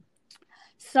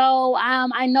So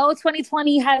I know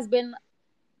 2020 has been,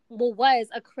 well, was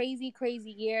a crazy,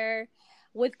 crazy year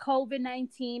with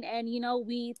COVID-19. And,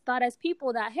 we thought as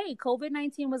people that, hey,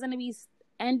 COVID-19 was going to be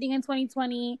ending in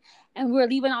 2020 and we were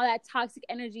leaving all that toxic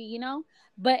energy.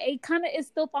 But it kind of is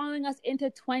still following us into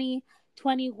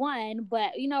 2021.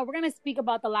 But, we're going to speak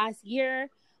about the last year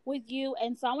with you.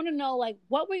 And so I want to know, like,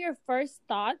 what were your first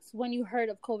thoughts when you heard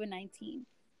of COVID-19?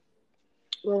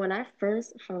 Well, when I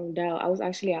first found out, I was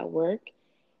actually at work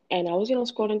and I was,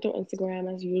 scrolling through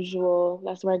Instagram as usual.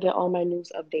 That's where I get all my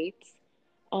news updates.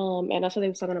 And that's what they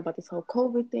were talking about this whole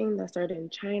COVID thing that started in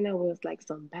China with like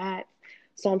some bats.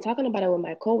 So I'm talking about it with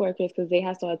my coworkers because they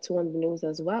had started too on the news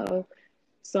as well.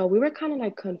 So we were kind of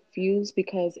like confused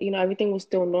because, everything was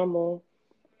still normal.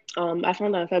 I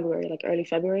found out in February, like early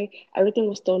February, everything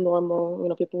was still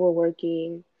normal. People were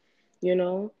working, you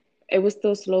know. It was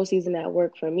still slow season at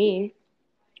work for me.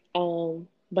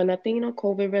 But nothing,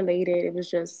 COVID related. It was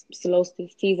just slow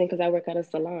season because I work at a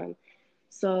salon.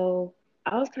 So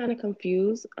I was kind of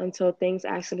confused until things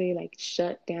actually like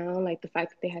shut down, like the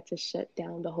fact that they had to shut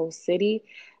down the whole city.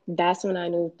 That's when I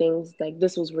knew things like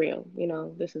this was real.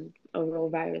 This is a real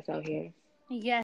virus out here. Yes.